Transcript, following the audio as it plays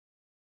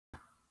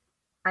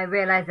I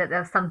realized that there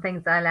were some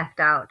things I left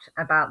out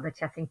about the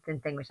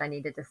Chessington thing, which I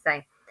needed to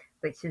say,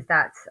 which is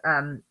that,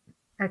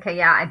 okay,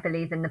 yeah, I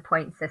believe in the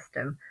point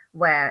system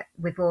where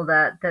with all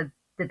the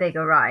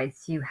bigger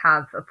rides, you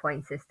have a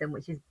point system,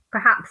 which is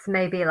perhaps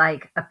maybe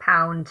like a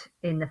pound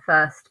in the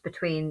first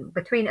between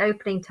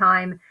opening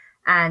time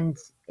and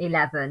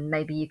 11.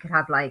 Maybe you could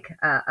have like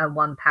a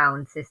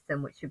 £1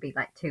 system, which would be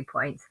like 2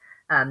 points.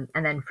 And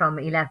then from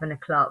 11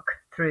 o'clock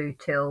through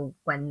till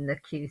when the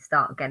queues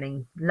start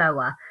getting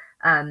lower,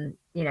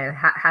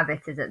 have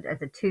it as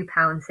a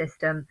 £2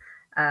 system.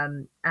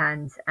 And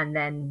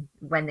then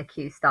when the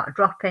queues start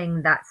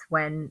dropping, that's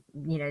when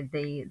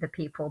the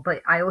people.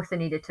 But I also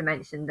needed to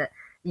mention that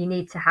you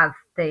need to have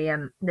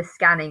the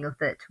scanning of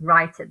it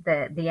right at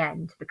the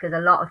end, because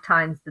a lot of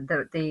times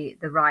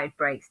the ride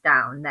breaks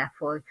down.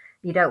 Therefore,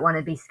 you don't want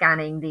to be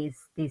scanning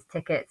these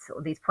tickets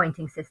or these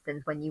pointing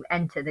systems when you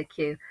enter the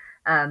queue.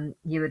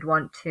 You would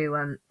want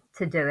to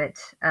do it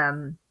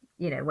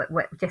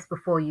just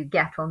before you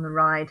get on the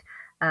ride.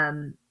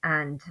 And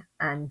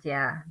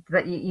yeah,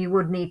 but you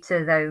would need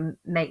to though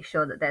make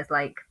sure that there's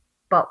like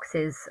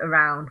boxes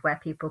around where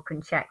people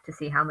can check to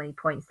see how many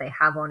points they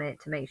have on it,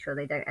 to make sure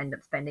they don't end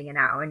up spending an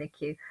hour in a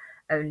queue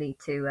only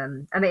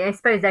to I mean, I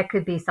suppose there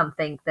could be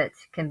something that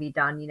can be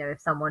done,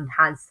 if someone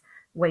has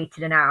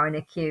waited an hour in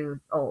a queue,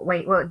 or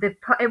wait, well,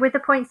 with the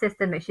point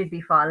system it should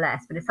be far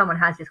less, but if someone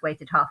has just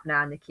waited half an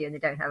hour in the queue and they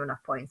don't have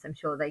enough points, I'm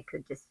sure they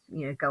could just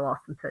go off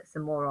and put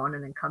some more on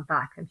and then come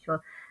back. I'm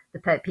sure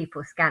the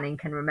people scanning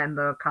can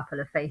remember a couple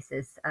of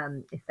faces,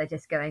 if they're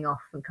just going off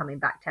and coming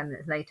back 10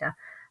 minutes later.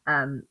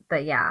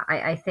 But yeah,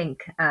 I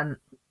think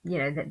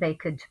that they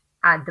could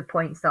add the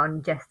points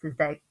on just as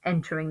they're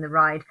entering the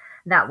ride.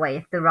 That way,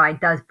 if the ride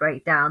does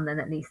break down, then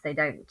at least they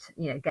don't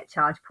get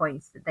charged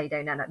points that they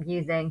don't end up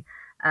using.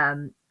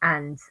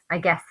 And I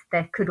guess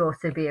there could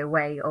also be a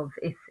way of,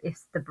 if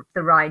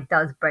the ride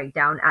does break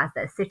down as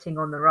they're sitting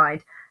on the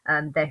ride,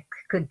 there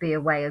could be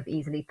a way of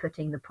easily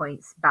putting the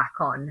points back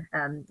on.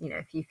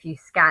 If you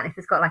scan, if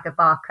it's got like a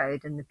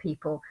barcode and the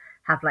people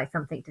have like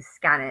something to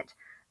scan it,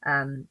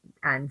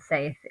 and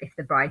say if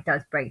the bride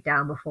does break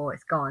down before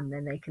it's gone,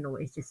 then they can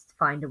always just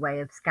find a way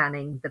of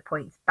scanning the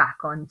points back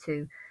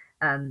onto.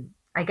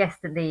 I guess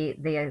that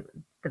the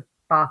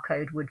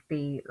barcode would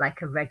be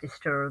like a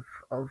register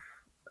of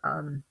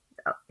um,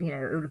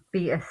 it would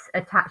be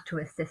attached to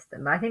a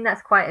system. But I think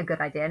that's quite a good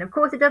idea. And of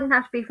course, it doesn't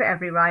have to be for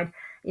every ride.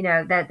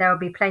 There will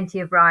be plenty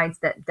of rides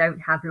that don't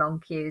have long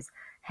queues.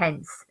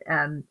 Hence,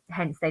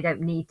 they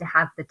don't need to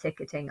have the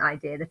ticketing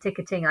idea. The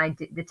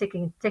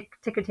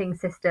ticketing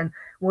system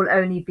will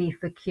only be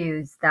for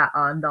queues that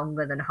are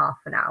longer than half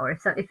an hour.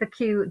 If a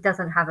queue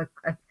doesn't have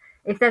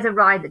if there's a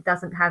ride that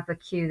doesn't have a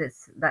queue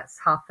that's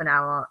half an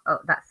hour,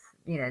 that's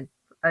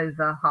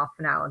over half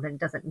an hour, then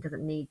doesn't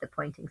need the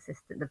pointing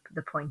system,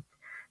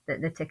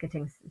 the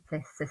ticketing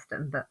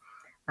system. But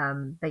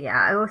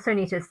yeah, I also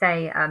need to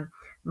say,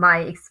 my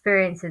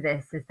experience of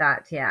this is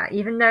that, yeah,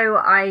 even though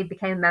I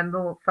became a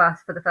member for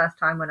the first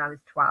time when I was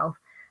 12,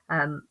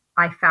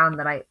 I found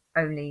that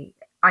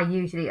I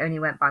usually only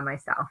went by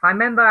myself. I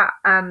remember,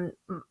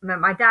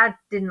 my dad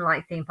didn't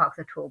like theme parks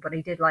at all, but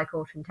he did like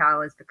Alton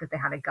Towers because they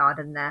had a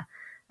garden there,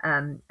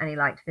 and he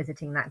liked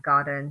visiting that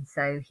garden.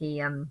 So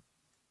he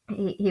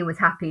was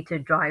happy to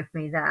drive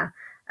me there.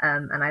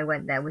 And I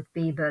went there with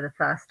Bieber the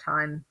first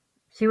time.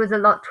 She was a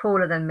lot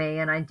taller than me,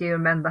 and I do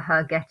remember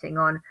her getting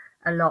on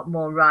a lot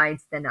more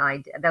rides than I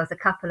did. There was a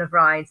couple of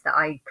rides that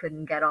I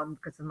couldn't get on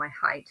because of my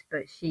height,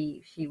 but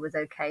she was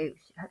okay.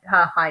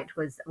 Her height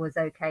was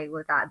okay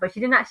with that, but she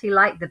didn't actually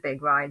like the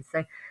big rides,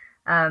 so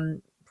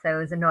it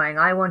was annoying.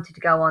 I wanted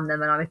to go on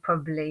them, and I was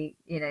probably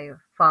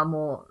far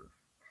more.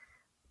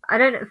 I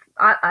don't know.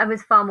 I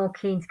was far more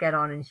keen to get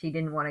on, and she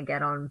didn't want to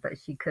get on, but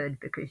she could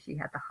because she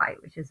had the height,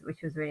 which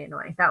was really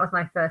annoying. That was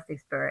my first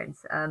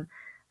experience.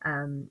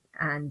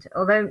 And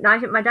although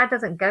my dad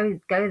doesn't go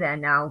there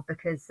now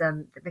because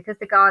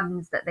the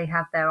gardens that they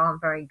have there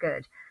aren't very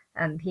good,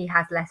 he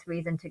has less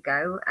reason to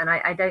go. And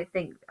I don't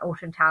think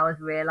Alton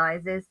Towers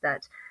realizes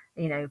that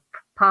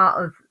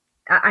part of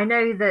I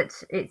know that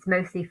it's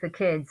mostly for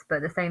kids, but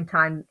at the same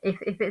time, if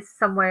it's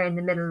somewhere in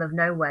the middle of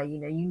nowhere, you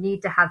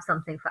need to have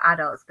something for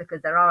adults,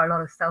 because there are a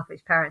lot of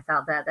selfish parents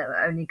out there that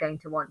are only going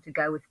to want to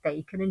go if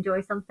they can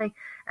enjoy something.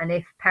 And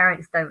if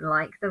parents don't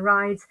like the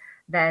rides,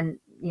 then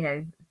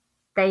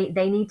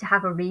they need to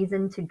have a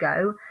reason to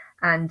go.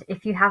 And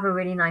if you have a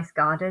really nice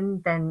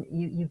garden, then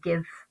you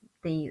give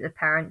the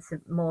parents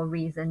more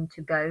reason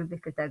to go,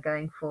 because they're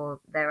going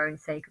for their own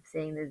sake of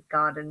seeing the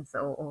gardens,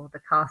 or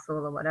the castle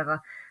or whatever.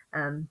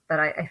 But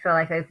I feel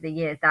like over the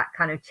years that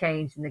kind of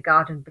changed, and the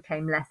garden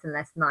became less and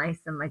less nice,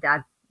 and my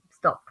dad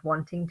stopped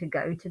wanting to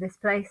go to this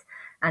place.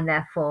 And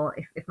therefore,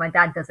 if my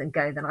dad doesn't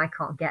go, then I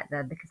can't get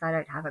there because I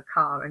don't have a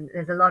car. And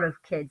there's a lot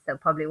of kids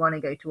that probably want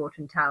to go to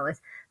Alton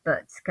Towers,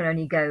 but can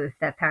only go if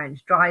their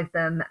parents drive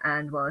them.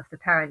 And well, if the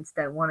parents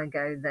don't want to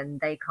go, then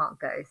they can't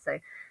go. So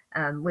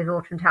with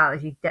Alton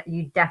Towers,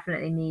 you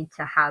definitely need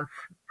to have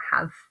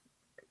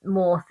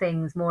more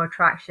things, more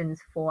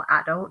attractions for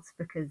adults,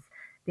 because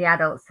the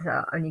adults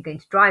are only going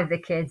to drive the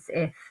kids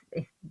if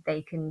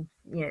they can,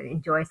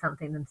 enjoy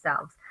something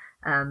themselves.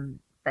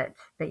 But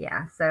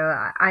yeah,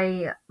 so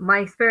my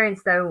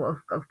experience though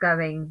of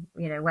going,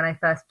 when I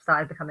first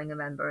started becoming a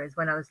member is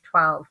when I was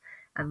 12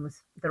 and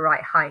was the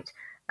right height.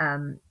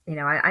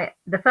 I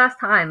the first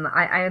time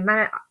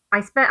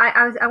I spent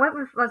I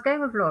was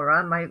going with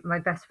Laura, my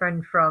best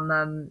friend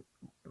from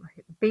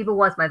Bieber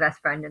was my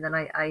best friend, and then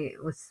I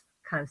was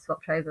kind of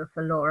swapped over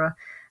for Laura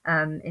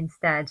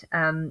instead.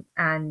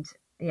 And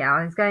yeah,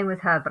 I was going with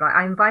her, but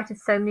I invited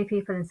so many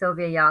people in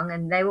Sylvia Young,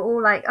 and they were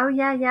all like, "Oh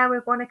yeah, yeah, we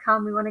want to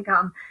come, we want to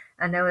come."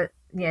 And there were,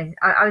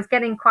 I was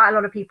getting quite a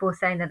lot of people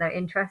saying that they're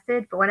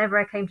interested, but whenever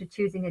I came to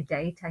choosing a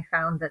date, I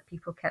found that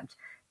people kept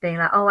being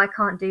like, "Oh, I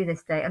can't do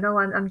this day," and "Oh,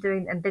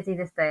 I'm busy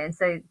this day," and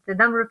so the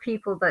number of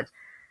people that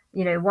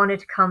wanted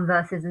to come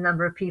versus the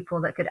number of people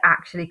that could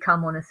actually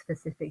come on a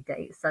specific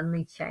date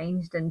suddenly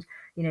changed. And,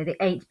 the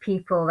 8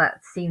 people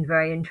that seemed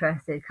very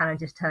interested kind of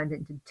just turned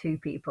into 2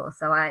 people.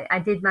 So I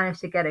did manage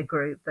to get a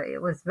group, but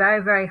it was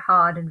very, very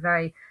hard and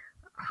very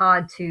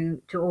hard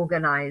to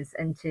organize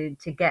and to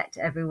get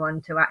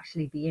everyone to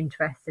actually be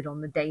interested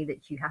on the day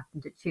that you happen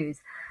to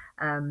choose.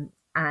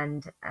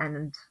 And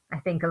I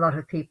think a lot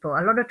of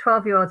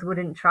 12-year-olds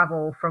wouldn't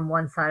travel from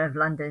one side of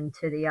London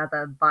to the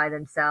other by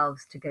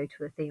themselves to go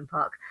to a theme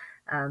park.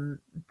 Um,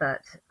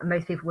 but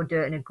most people would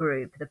do it in a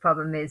group. The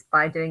problem is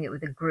by doing it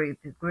with a group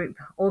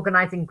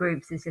organizing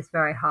groups is just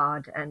very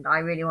hard. And I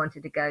really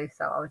wanted to go,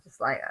 so I was just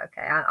like,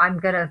 okay, I'm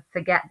gonna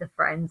forget the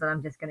friends and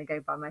I'm just gonna go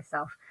by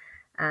myself.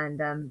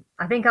 And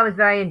I think I was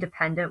very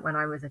independent when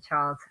I was a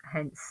child,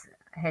 hence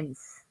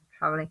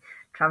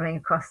traveling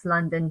across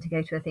London to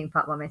go to a theme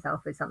park by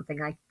myself is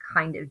something I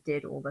kind of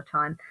did all the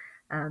time.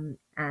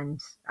 And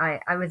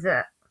I was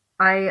a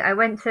I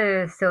went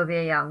to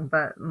Sylvia Young,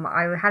 but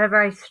I had a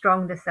very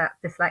strong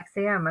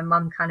dyslexia, and my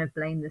mum kind of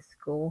blamed the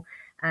school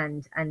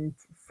and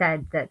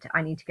said that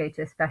I need to go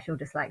to a special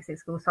dyslexic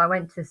school. So I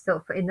went to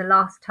sort of in the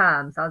last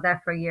term. So I was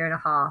there for a year and a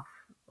half.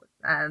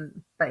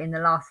 But in the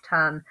last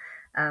term,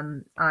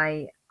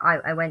 I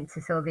went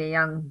to Sylvia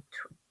Young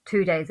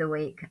 2 days a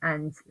week,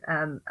 and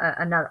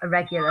a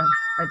regular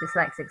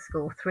dyslexic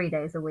school 3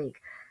 days a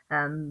week.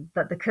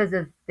 But because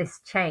of this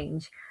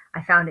change,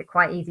 I found it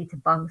quite easy to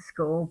bunk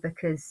school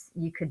because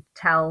you could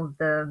tell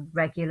the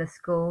regular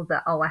school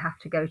that, oh, I have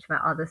to go to my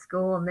other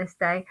school on this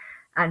day.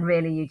 And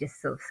really, you just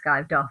sort of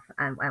skived off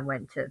and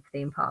went to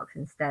theme parks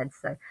instead.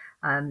 So,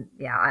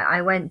 yeah,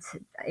 I went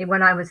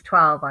when I was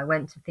 12, I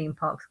went to theme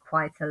parks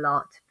quite a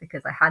lot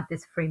because I had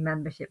this free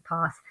membership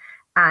pass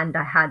and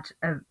I had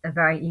a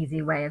very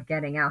easy way of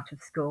getting out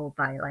of school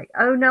by like,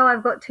 oh no,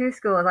 I've got 2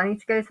 schools. I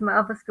need to go to my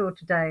other school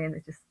today. And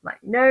it's just like,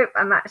 nope,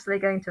 I'm actually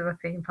going to a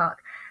theme park.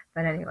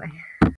 But anyway.